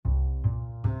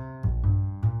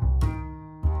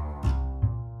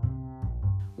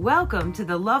Welcome to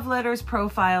the Love Letters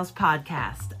Profiles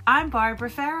podcast. I'm Barbara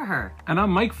Farraher. And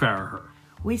I'm Mike Farraher.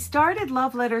 We started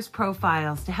Love Letters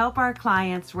Profiles to help our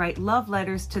clients write love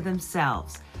letters to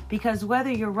themselves. Because whether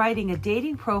you're writing a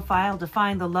dating profile to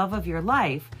find the love of your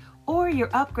life, or you're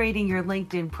upgrading your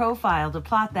LinkedIn profile to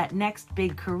plot that next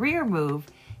big career move,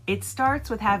 it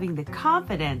starts with having the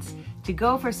confidence to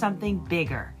go for something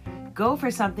bigger. Go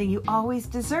for something you always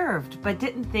deserved but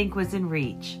didn't think was in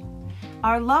reach.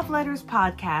 Our Love Letters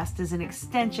podcast is an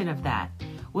extension of that.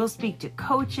 We'll speak to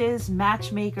coaches,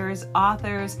 matchmakers,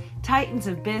 authors, titans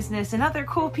of business, and other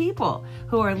cool people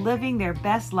who are living their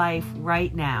best life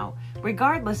right now,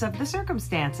 regardless of the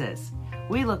circumstances.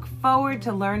 We look forward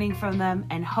to learning from them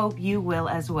and hope you will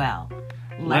as well.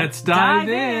 Let's dive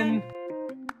in.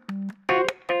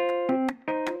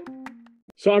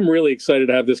 So I'm really excited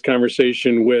to have this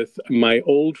conversation with my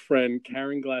old friend,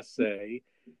 Karen Glace.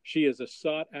 She is a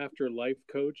sought-after life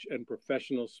coach and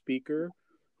professional speaker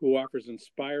who offers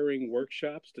inspiring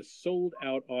workshops to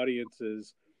sold-out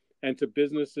audiences and to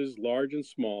businesses large and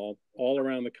small all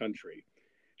around the country.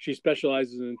 She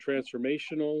specializes in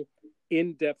transformational,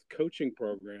 in-depth coaching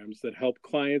programs that help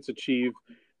clients achieve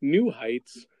new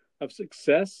heights of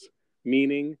success,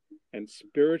 meaning, and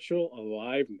spiritual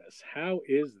aliveness. How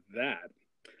is that?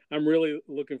 I'm really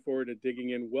looking forward to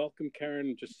digging in. Welcome, Karen.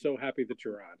 I'm just so happy that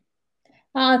you're on.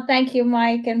 Thank you,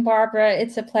 Mike and Barbara.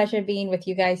 It's a pleasure being with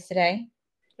you guys today.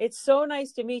 It's so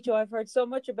nice to meet you. I've heard so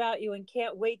much about you and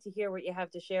can't wait to hear what you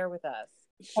have to share with us.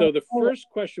 So the first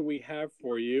question we have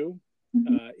for you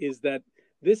is that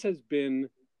this has been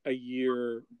a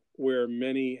year where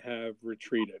many have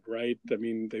retreated, right? I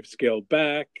mean, they've scaled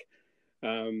back.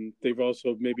 They've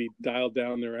also maybe dialed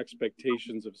down their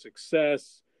expectations of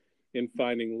success in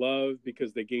finding love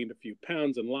because they gained a few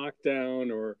pounds in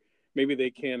lockdown, or maybe they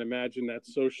can't imagine that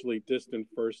socially distant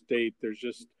first date. There's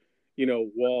just,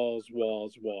 walls.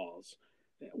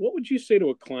 What would you say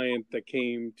to a client that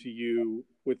came to you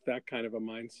with that kind of a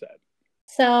mindset?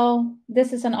 So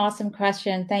this is an awesome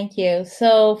question. Thank you.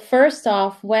 So first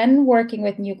off, when working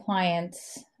with new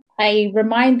clients, I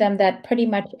remind them that pretty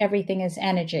much everything is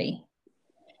energy.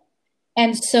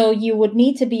 And so you would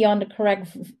need to be on the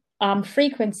correct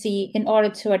frequency in order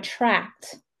to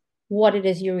attract what it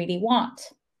is you really want.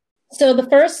 So the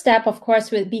first step, of course,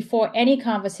 before any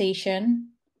conversation,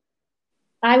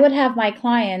 I would have my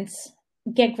clients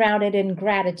get grounded in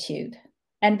gratitude.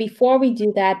 And before we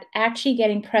do that, actually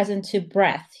getting present to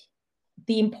breath,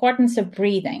 the importance of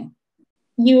breathing.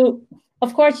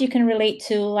 Of course, you can relate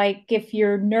to, like, if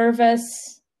you're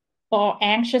nervous or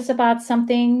anxious about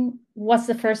something, what's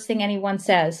the first thing anyone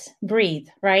says? Breathe,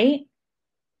 right?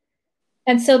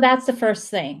 And so that's the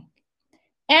first thing.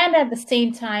 And at the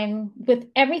same time, with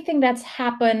everything that's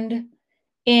happened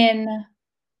in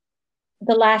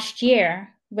the last year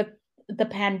with the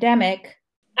pandemic,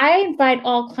 I invite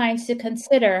all clients to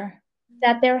consider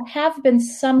that there have been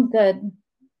some good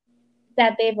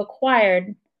that they've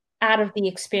acquired out of the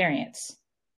experience.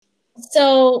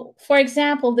 So, for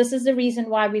example, this is the reason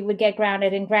why we would get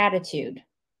grounded in gratitude.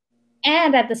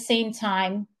 And at the same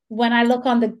time, when I look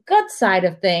on the good side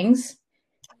of things,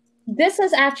 this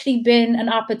has actually been an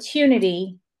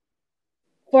opportunity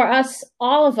for us,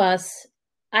 all of us,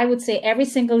 I would say every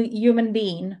single human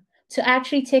being, to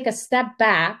actually take a step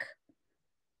back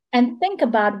and think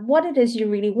about what it is you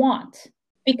really want.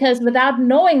 Because without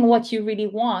knowing what you really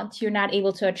want, you're not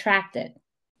able to attract it,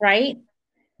 right?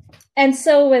 And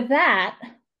so with that,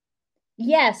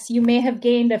 yes, you may have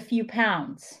gained a few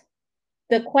pounds.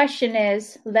 The question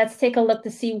is, let's take a look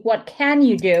to see what can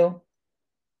you do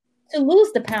to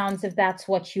lose the pounds if that's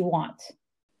what you want.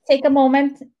 Take a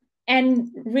moment and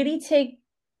really take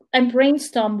and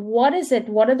brainstorm, what is it?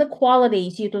 What are the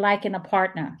qualities you'd like in a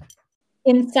partner?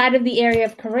 Inside of the area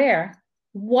of career,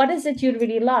 what is it you'd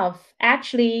really love?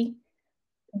 Actually,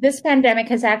 this pandemic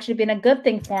has actually been a good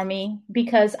thing for me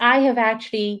because I have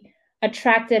actually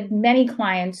attracted many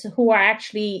clients who are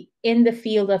actually in the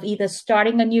field of either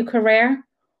starting a new career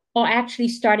or actually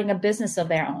starting a business of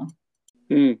their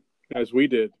own. As we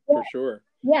did, for sure.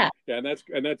 Yeah. Yeah, and that's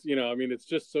it's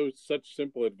just such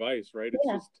simple advice, right?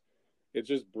 It's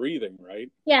just breathing, right?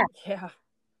 Yeah. Yeah.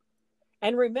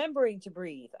 And remembering to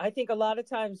breathe. I think a lot of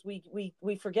times we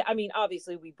forget. I mean,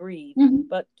 obviously we breathe,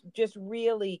 but just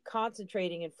really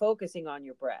concentrating and focusing on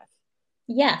your breath.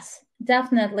 Yes,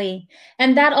 definitely.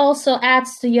 And that also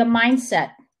adds to your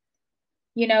mindset.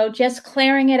 Just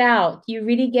clearing it out. You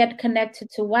really get connected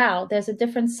to, wow, there's a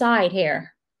different side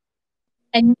here.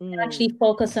 And you can actually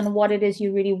focus on what it is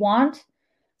you really want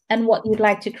and what you'd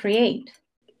like to create.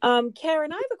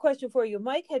 Karen, I have a question for you.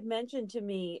 Mike had mentioned to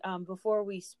me before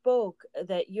we spoke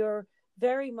that you're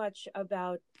very much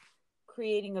about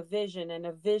creating a vision and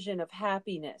a vision of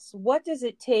happiness. What does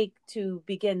it take to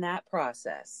begin that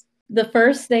process? The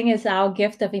first thing is our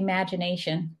gift of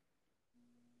imagination.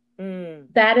 Mm.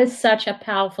 That is such a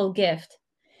powerful gift.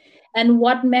 And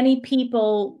what many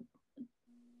people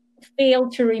fail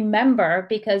to remember,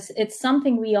 because it's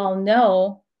something we all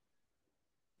know,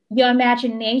 your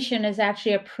imagination is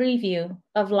actually a preview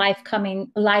of life's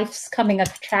coming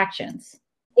attractions.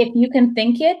 If you can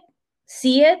think it,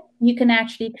 see it, you can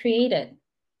actually create it.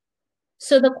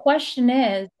 So the question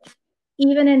is,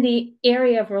 even in the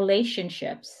area of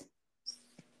relationships,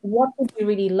 what would you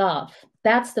really love?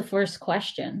 That's the first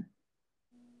question.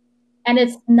 And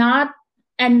it's not,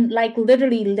 and like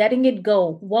literally letting it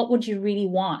go. What would you really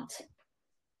want?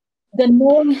 The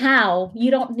knowing how,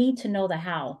 you don't need to know the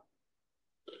how.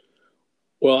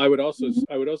 Well, I would also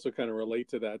kind of relate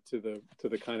to that, to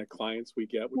the kind of clients we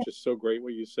get, which is so great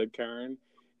what you said, Karen,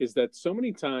 is that so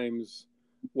many times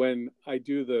when I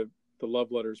do the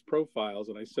love letters profiles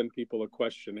and I send people a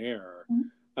questionnaire,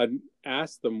 I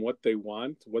ask them what they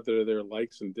want, what are their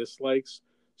likes and dislikes.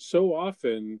 So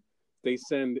often they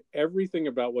send everything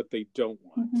about what they don't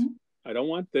want. Mm-hmm. I don't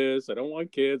want this. I don't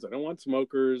want kids. I don't want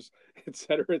smokers, et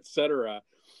cetera, et cetera.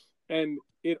 And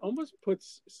it almost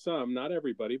puts some, not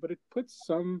everybody, but it puts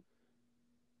some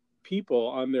people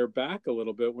on their back a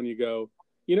little bit when you go,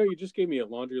 you just gave me a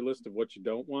laundry list of what you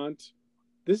don't want.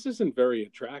 This isn't very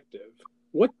attractive.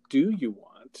 What do you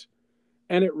want?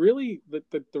 And it really,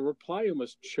 the reply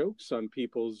almost chokes on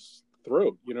people's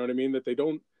throat. You know what I mean? That they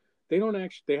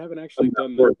haven't actually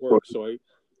done that work. So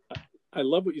I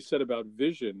love what you said about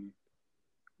vision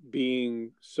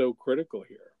being so critical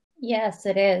here. Yes,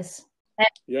 it is.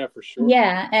 Yeah, for sure.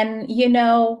 Yeah. And,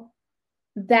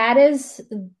 that is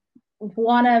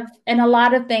one of, and a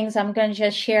lot of things I'm going to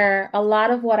just share, a lot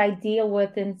of what I deal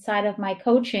with inside of my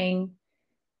coaching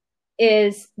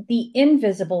is the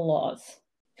invisible laws.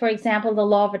 For example, the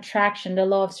law of attraction, the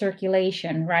law of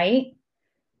circulation, right?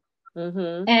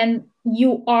 Mm-hmm. And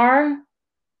you are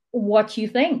what you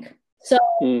think. So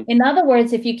in other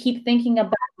words, if you keep thinking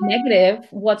about negative,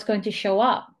 what's going to show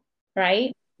up,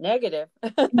 right? Negative.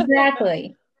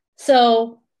 Exactly.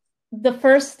 So the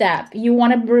first step, you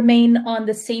want to remain on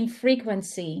the same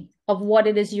frequency of what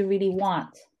it is you really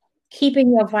want,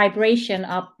 keeping your vibration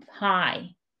up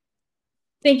high.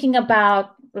 Thinking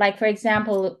about, like, for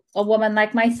example, a woman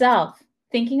like myself,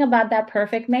 thinking about that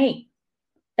perfect mate,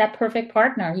 that perfect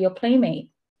partner, your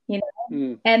playmate,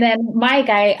 And then Mike,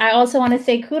 I also want to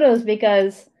say kudos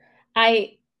because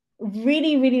I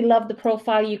really, really love the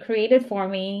profile you created for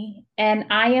me. And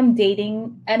I am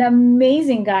dating an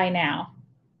amazing guy now.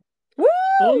 Woo!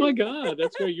 Oh my God,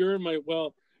 that's great. You're in my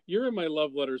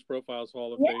Love Letters Profiles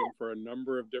Hall of Fame for a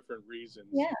number of different reasons.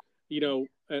 Yeah.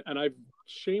 And I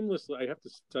have to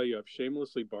tell you, I've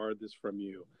shamelessly borrowed this from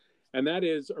you. And that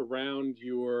is around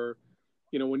your,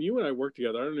 when you and I worked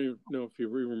together, I don't even know if you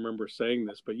remember saying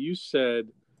this, but you said,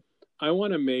 I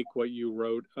want to make what you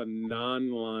wrote a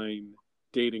non-line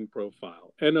dating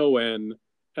profile, NONLINE.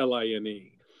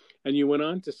 And you went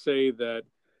on to say that,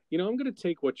 I'm going to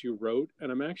take what you wrote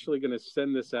and I'm actually going to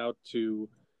send this out to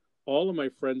all of my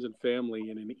friends and family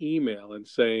in an email and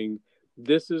saying,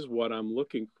 this is what I'm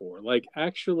looking for. Like,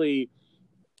 actually,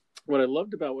 what I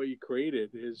loved about what you created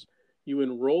is you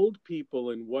enrolled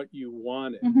people in what you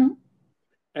wanted. Mm-hmm.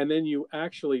 And then you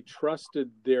actually trusted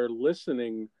their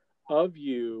listening of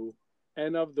you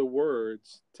and of the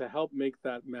words to help make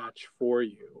that match for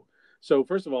you. So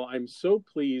first of all, I'm so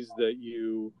pleased that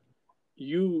you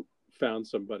found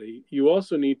somebody. You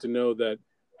also need to know that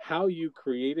how you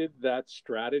created that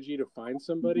strategy to find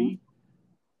somebody,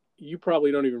 you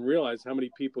probably don't even realize how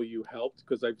many people you helped,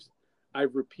 because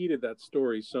I've repeated that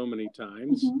story so many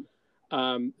times.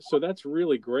 So that's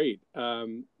really great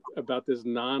about this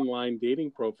non-line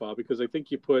dating profile, because I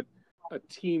think you put a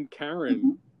team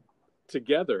Karen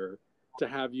together to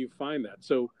have you find that.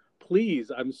 So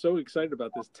please, I'm so excited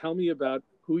about this. Tell me about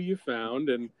who you found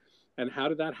and how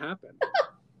did that happen?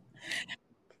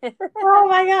 Oh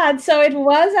my God. So it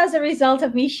was as a result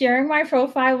of me sharing my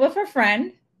profile with a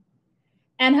friend.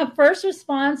 And her first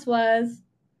response was,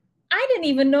 I didn't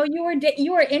even know you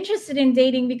were interested in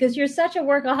dating because you're such a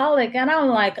workaholic. And I'm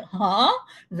like, huh?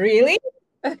 Really?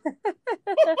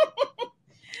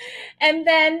 And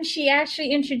then she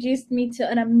actually introduced me to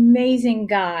an amazing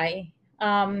guy.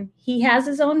 He has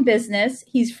his own business.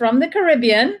 He's from the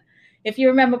Caribbean. If you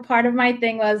remember, part of my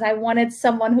thing was I wanted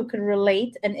someone who could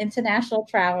relate, an international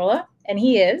traveler, and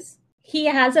he is. He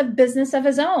has a business of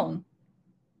his own.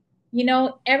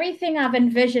 Everything I've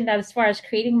envisioned as far as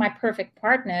creating my perfect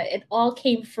partner, it all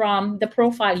came from the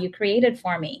profile you created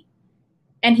for me.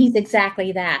 And he's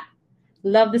exactly that.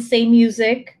 Love the same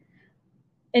music,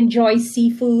 enjoy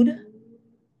seafood,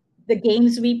 the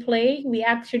games we play. We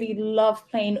actually love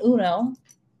playing Uno.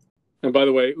 And by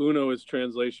the way, Uno is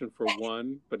translation for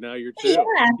one, but now you're two. Yeah.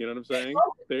 You know what I'm saying?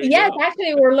 There you Yes, go.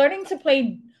 actually, we're learning to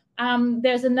play.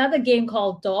 There's another game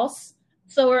called DOS.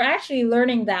 So we're actually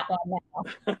learning that one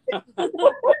now.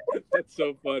 That's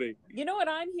so funny. You know what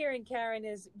I'm hearing, Karen,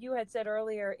 is you had said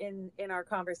earlier in our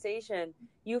conversation,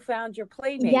 you found your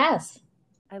playmate. Yes.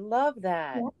 I love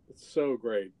that. Yeah. It's so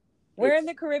great. Where in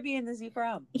the Caribbean is he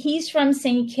from? He's from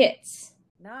St. Kitts.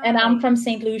 Nice. And I'm from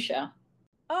St. Lucia.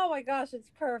 Oh my gosh, it's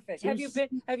perfect. Have you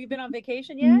been on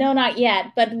vacation yet? No, not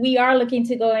yet. But we are looking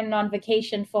to go in on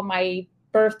vacation for my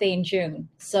birthday in June.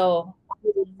 So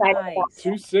nice.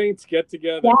 Two saints get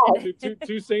together. Yes.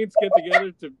 Two saints get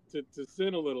together to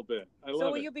sin a little bit. I love it.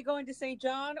 So will you be going to St.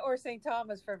 John or St.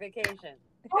 Thomas for vacation?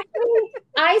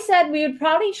 I said we would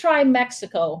probably try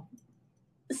Mexico.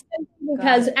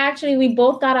 Because actually we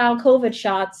both got our COVID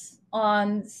shots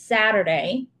on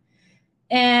Saturday.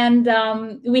 And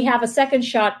we have a second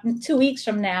shot 2 weeks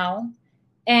from now.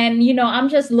 And, you know, I'm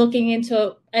just looking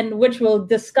into, and which we'll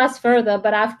discuss further,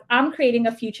 but I'm creating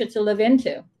a future to live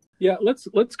into. Yeah,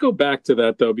 let's go back to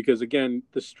that, though, because, again,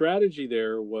 the strategy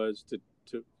there was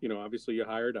to you know, obviously you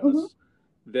hired us. Mm-hmm.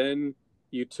 Then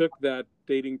you took that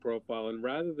dating profile, and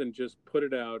rather than just put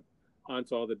it out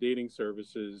onto all the dating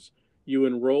services, you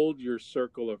enrolled your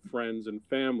circle of friends and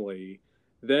family.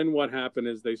 Then what happened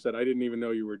is they said, I didn't even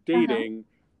know you were dating.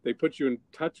 Uh-huh. They put you in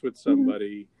touch with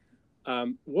somebody.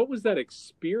 Mm-hmm. What was that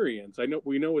experience?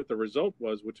 We know what the result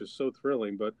was, which is so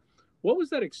thrilling, but what was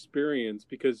that experience?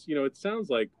 Because, you know, it sounds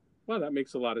like, wow, that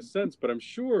makes a lot of sense, but I'm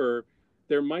sure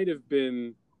there might have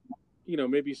been, you know,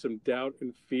 maybe some doubt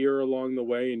and fear along the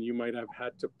way, and you might have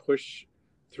had to push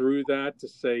through that to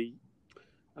say,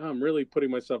 I'm really putting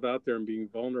myself out there and being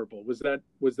vulnerable. Was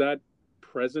that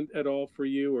present at all for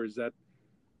you, or is that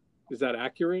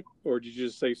accurate, or did you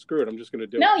just say, screw it, I'm just going to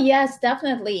do it? No, yes,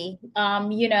 definitely.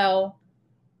 You know,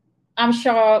 I'm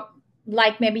sure,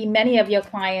 like maybe many of your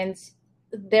clients,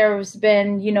 there's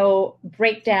been, you know,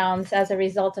 breakdowns as a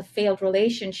result of failed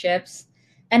relationships.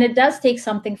 And it does take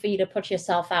something for you to put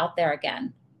yourself out there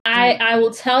again. I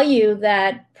will tell you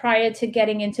that prior to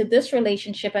getting into this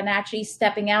relationship and actually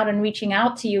stepping out and reaching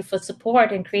out to you for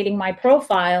support and creating my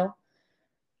profile,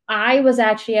 I was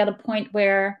actually at a point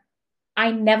where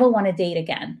I never want to date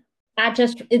again.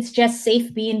 It's just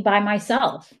safe being by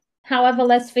myself. However,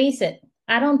 let's face it,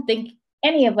 I don't think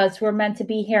any of us were meant to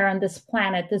be here on this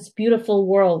planet, this beautiful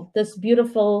world, this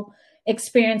beautiful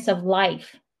experience of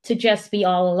life, to just be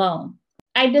all alone.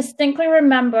 I distinctly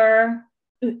remember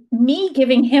me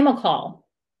giving him a call.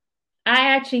 I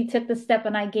actually took the step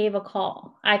and I gave a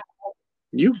call.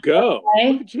 You go.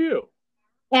 Okay? Look at you.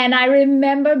 And I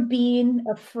remember being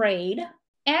afraid.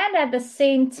 And at the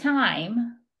same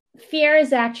time, fear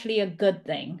is actually a good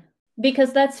thing.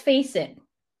 Because let's face it,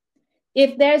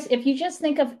 if you just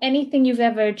think of anything you've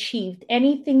ever achieved,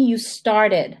 anything you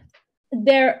started,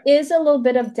 there is a little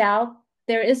bit of doubt.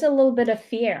 There is a little bit of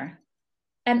fear.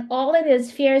 And all it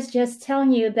is, fear is just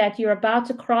telling you that you're about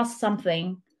to cross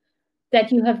something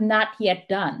that you have not yet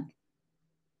done.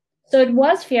 So it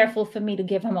was fearful for me to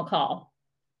give him a call.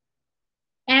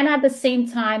 And at the same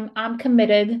time, I'm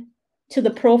committed to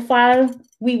the profile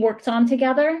we worked on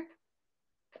together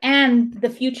and the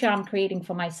future I'm creating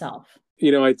for myself.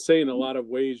 You know, I'd say in a lot of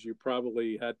ways, you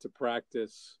probably had to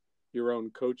practice your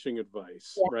own coaching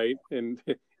advice, yeah. Right? And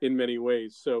in many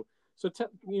ways. So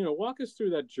walk us through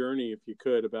that journey, if you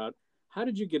could, about how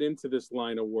did you get into this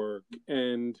line of work?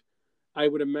 And I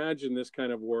would imagine this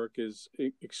kind of work is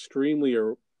extremely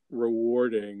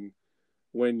rewarding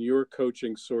when your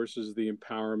coaching sources the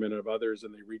empowerment of others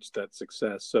and they reach that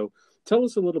success. So tell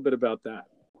us a little bit about that.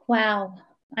 Wow.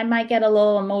 I might get a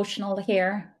little emotional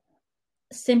here,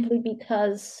 simply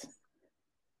because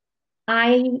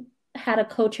I had a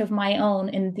coach of my own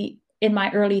in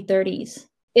my early 30s.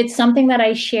 It's something that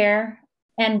I share,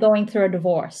 and going through a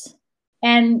divorce.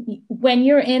 And when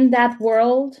you're in that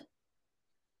world,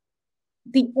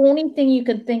 the only thing you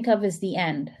can think of is the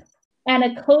end. And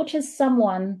a coach is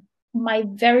someone, my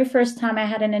very first time I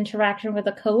had an interaction with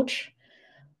a coach,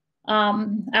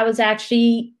 I was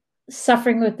actually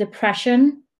suffering with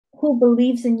depression, who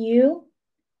believes in you,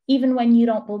 even when you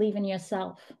don't believe in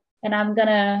yourself. And I'm going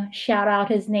to shout out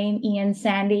his name, Ian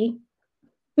Sandy.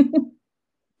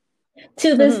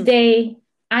 To this day,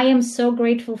 I am so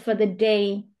grateful for the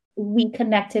day we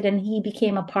connected and he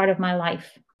became a part of my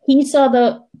life. He saw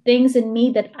the things in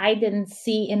me that I didn't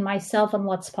see in myself and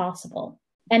what's possible.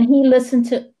 And he listened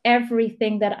to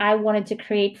everything that I wanted to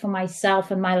create for myself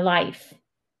and my life.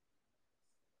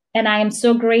 And I am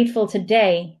so grateful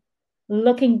today,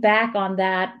 looking back on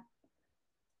that,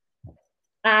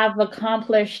 I've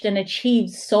accomplished and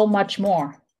achieved so much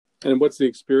more. And what's the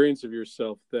experience of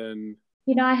yourself then?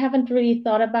 I haven't really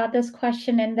thought about this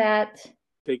question in that.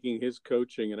 Taking his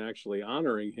coaching and actually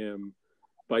honoring him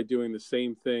by doing the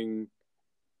same thing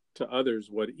to others,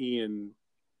 what Ian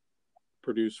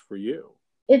produced for you.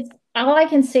 It's all I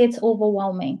can say, it's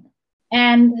overwhelming.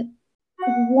 And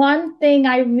one thing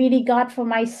I really got for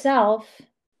myself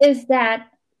is that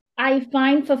I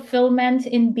find fulfillment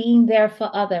in being there for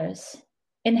others,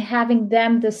 in having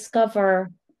them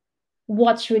discover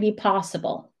what's really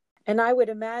possible. And I would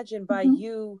imagine by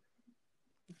you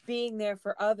being there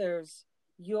for others,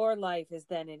 your life is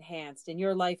then enhanced and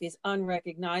your life is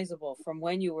unrecognizable from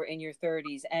when you were in your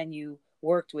 30s and you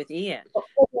worked with Ian.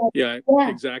 Yeah.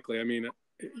 Exactly. I mean,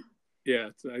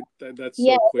 that's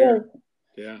so clear.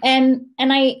 Yeah. And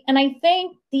I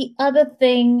think the other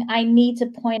thing I need to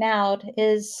point out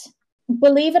is,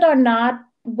 believe it or not,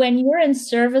 when you're in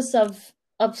service of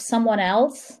someone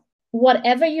else,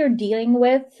 whatever you're dealing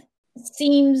with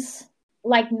seems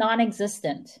like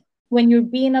non-existent when you're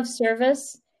being of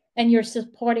service and you're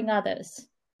supporting others.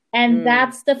 And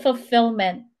that's the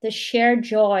fulfillment, the shared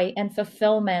joy and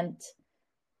fulfillment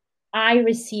I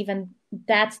receive. And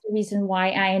that's the reason why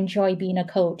I enjoy being a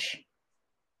coach.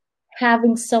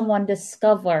 Having someone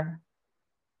discover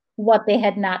what they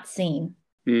had not seen.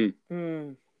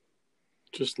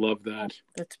 Just love that.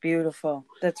 That's beautiful.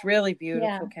 That's really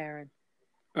beautiful, Karen.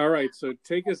 All right. So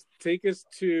take us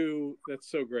to,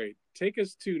 that's so great. Take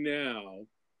us to now.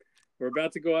 We're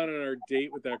about to go out on our date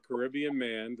with our Caribbean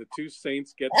man. The two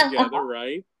saints get together,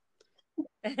 right?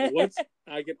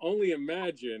 I can only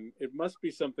imagine it must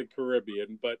be something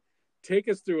Caribbean, but take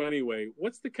us through anyway.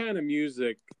 What's the kind of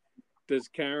music does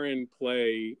Karen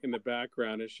play in the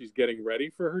background as she's getting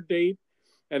ready for her date?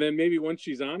 And then maybe once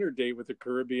she's on her date with a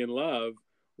Caribbean love,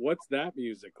 what's that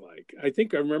music like? I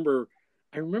think I remember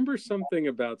something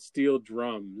about steel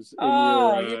drums.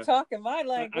 You're talking my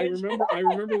language. I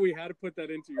remember we had to put that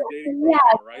into your dating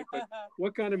profile, right? But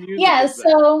what kind of music is that?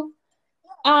 So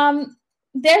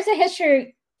there's a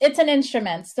history. It's an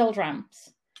instrument, steel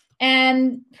drums.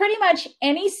 And pretty much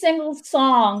any single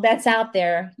song that's out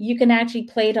there, you can actually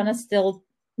play it on a steel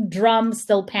drum,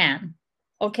 steel pan.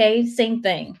 Okay, same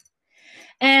thing.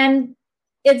 And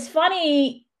it's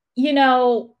funny,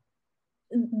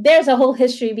 there's a whole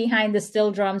history behind the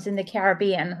steel drums in the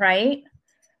Caribbean, right?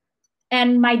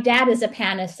 And my dad is a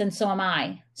panist, and so am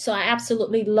I. So I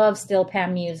absolutely love steel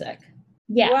pan music.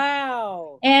 Yeah.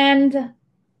 Wow. And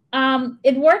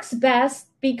it works best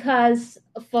because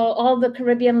for all the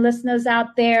Caribbean listeners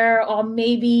out there, or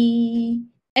maybe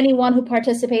anyone who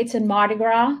participates in Mardi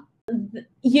Gras,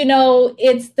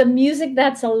 it's the music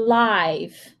that's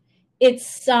alive.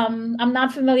 It's I'm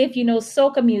not familiar if you know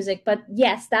soca music, but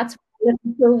yes, that's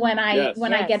when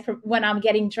I'm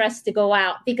getting dressed to go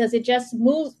out, because it just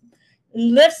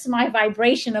lifts my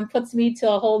vibration and puts me to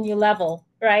a whole new level,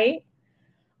 right?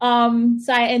 And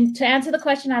to answer the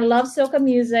question, I love soca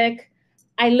music.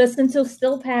 I listen to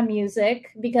steel pan music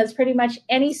because pretty much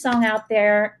any song out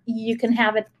there, you can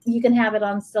have it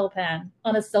on a steel pan,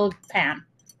 or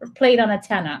played on a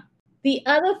tenor. The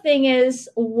other thing is,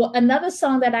 another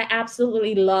song that I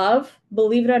absolutely love,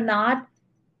 believe it or not,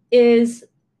 is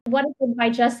what is it by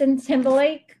Justin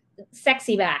Timberlake?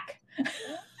 Sexy Back.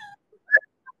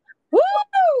 Woo!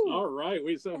 All right.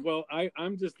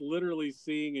 I'm just literally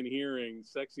seeing and hearing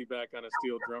Sexy Back on a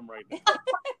steel drum right now.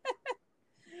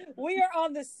 We are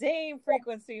on the same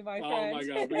frequency, my friend. Oh my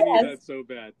God, we need that so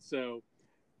bad. So,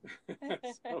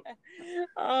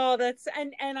 that's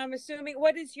and I'm assuming,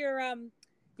 what is your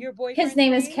boyfriend? His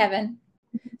name is Kevin.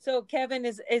 So Kevin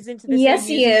is into the yes,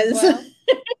 same he is. as well?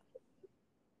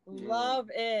 Love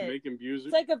it. Making music.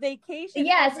 It's like a vacation.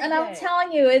 Yes, and I'm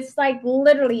telling you, it's like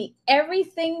literally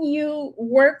everything you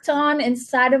worked on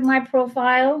inside of my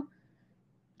profile.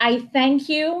 I thank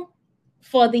you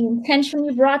for the intention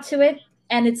you brought to it,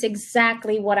 and it's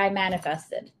exactly what I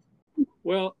manifested.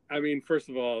 Well, I mean, first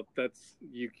of all, that's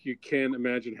you can't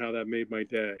imagine how that made my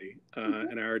day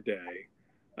and our day,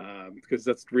 because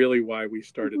that's really why we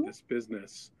started this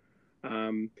business.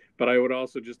 But I would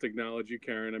also just acknowledge you,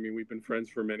 Karen. I mean, we've been friends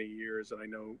for many years, and I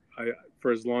know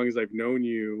for as long as I've known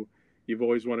you, you've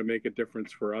always wanted to make a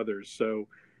difference for others. So,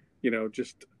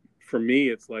 just for me,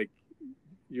 it's like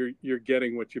you're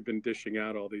getting what you've been dishing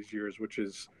out all these years, which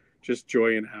is just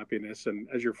joy and happiness. And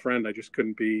as your friend, I just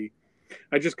couldn't be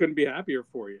happier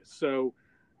for you. So,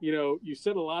 you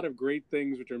said a lot of great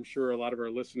things, which I'm sure a lot of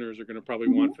our listeners are going to probably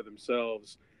want for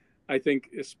themselves. I think,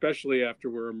 especially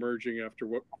after we're emerging after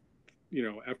what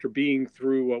after being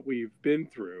through what we've been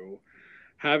through,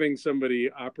 having somebody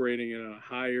operating in a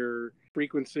higher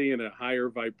frequency and a higher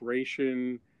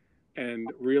vibration and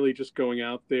really just going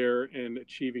out there and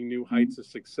achieving new heights of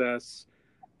success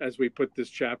as we put this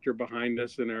chapter behind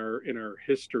us in our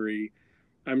history,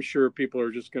 I'm sure people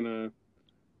are just going to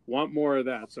want more of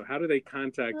that. So how do they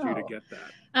contact you to get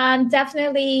that?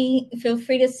 Definitely feel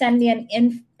free to send me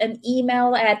an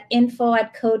email at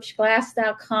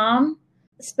info@coachglace.com,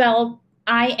 spelled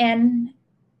IN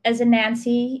as in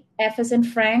Nancy, F as in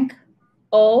Frank,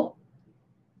 O,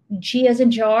 G as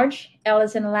in George, L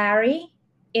as in Larry,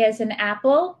 A as in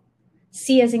Apple,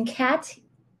 C as in Cat,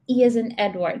 E as in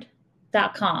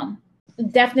Edward.com.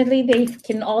 Definitely, they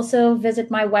can also visit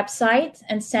my website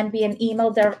and send me an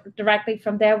email directly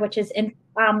from there, which is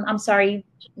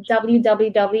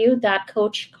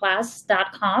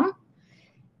www.coachglace.com.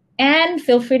 And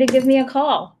feel free to give me a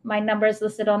call. My number is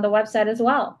listed on the website as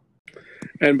well.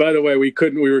 And by the way, we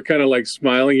were kind of like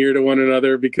smiling here to one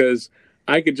another because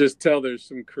I could just tell there's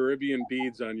some Caribbean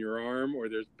beads on your arm, or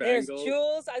there's bangles. There's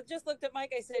jewels. I just looked at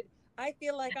Mike. I said, I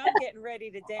feel like I'm getting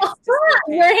ready to dance.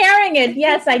 We're hearing it.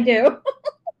 Yes, I do.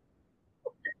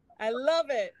 I love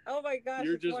it. Oh my gosh.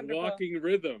 You're just wonderful. Walking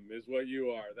rhythm is what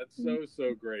you are. That's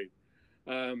so great.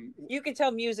 You can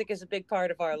tell music is a big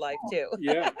part of our life too.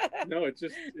 Yeah. No, it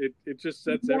just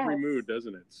sets every mood,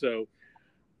 doesn't it? So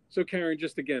Karen,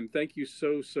 just again, thank you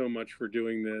so much for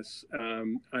doing this.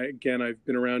 I've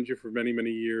been around you for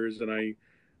many years, and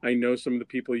I know some of the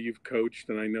people you've coached,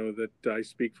 and I know that I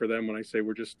speak for them when I say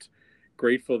we're just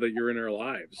grateful that you're in our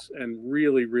lives, and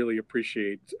really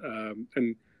appreciate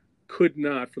and could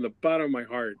not, from the bottom of my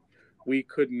heart, we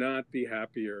could not be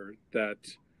happier that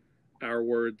our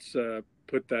words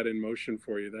put that in motion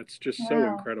for you. That's just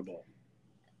so incredible.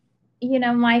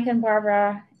 Mike and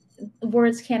Barbara,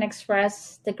 words can't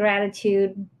express the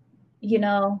gratitude,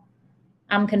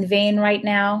 I'm conveying right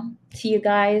now to you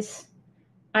guys.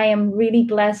 I am really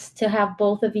blessed to have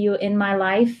both of you in my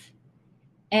life,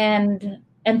 and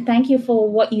thank you for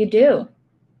what you do.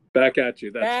 Back at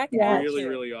you. That's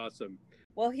really awesome.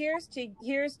 Well, here's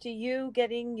to you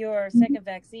getting your second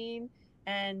vaccine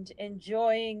and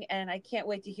enjoying, and I can't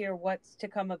wait to hear what's to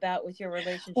come about with your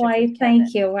relationship. Why,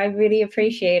 thank you. I really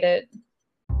appreciate it.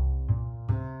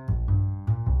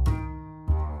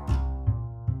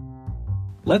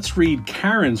 Let's read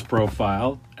Karen's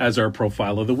profile as our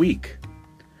profile of the week.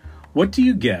 What do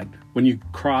you get when you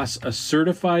cross a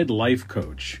certified life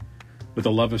coach with a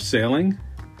love of sailing,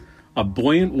 a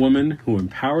buoyant woman who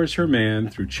empowers her man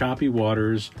through choppy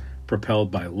waters,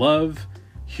 propelled by love,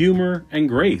 humor, and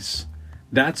grace?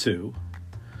 That's who.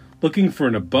 Looking for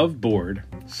an above-board,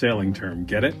 sailing term,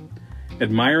 get it?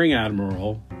 Admiring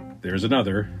admiral, there's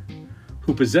another,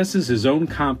 who possesses his own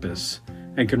compass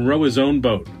and can row his own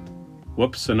boat.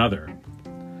 Whoops, another.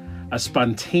 A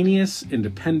spontaneous,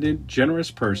 independent, generous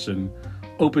person,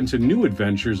 open to new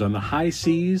adventures on the high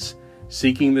seas,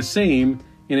 seeking the same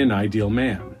in an ideal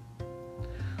man.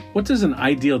 What does an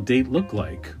ideal date look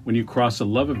like when you cross a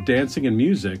love of dancing and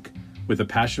music with a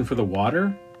passion for the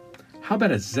water? How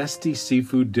about a zesty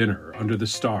seafood dinner under the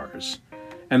stars,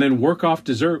 and then work off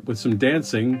dessert with some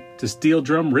dancing to steel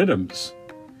drum rhythms?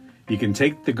 You can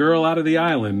take the girl out of the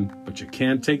island, but you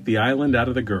can't take the island out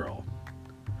of the girl.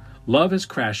 Love has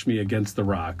crashed me against the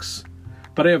rocks,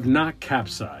 but I have not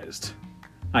capsized.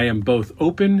 I am both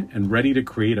open and ready to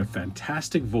create a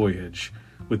fantastic voyage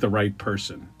with the right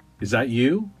person. Is that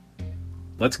you?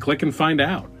 Let's click and find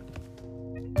out.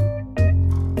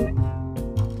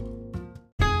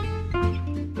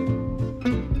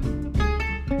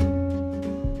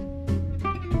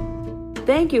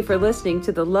 Thank you for listening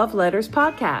to the Love Letters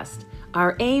podcast.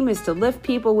 Our aim is to lift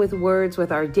people with words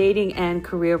with our dating and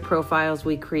career profiles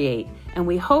we create, and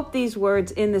we hope these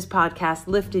words in this podcast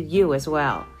lifted you as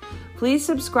well. Please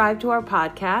subscribe to our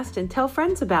podcast and tell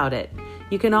friends about it.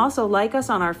 You can also like us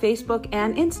on our Facebook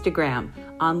and Instagram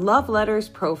on Love Letters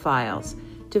Profiles.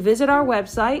 To visit our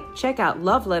website, check out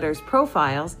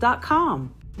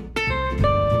lovelettersprofiles.com.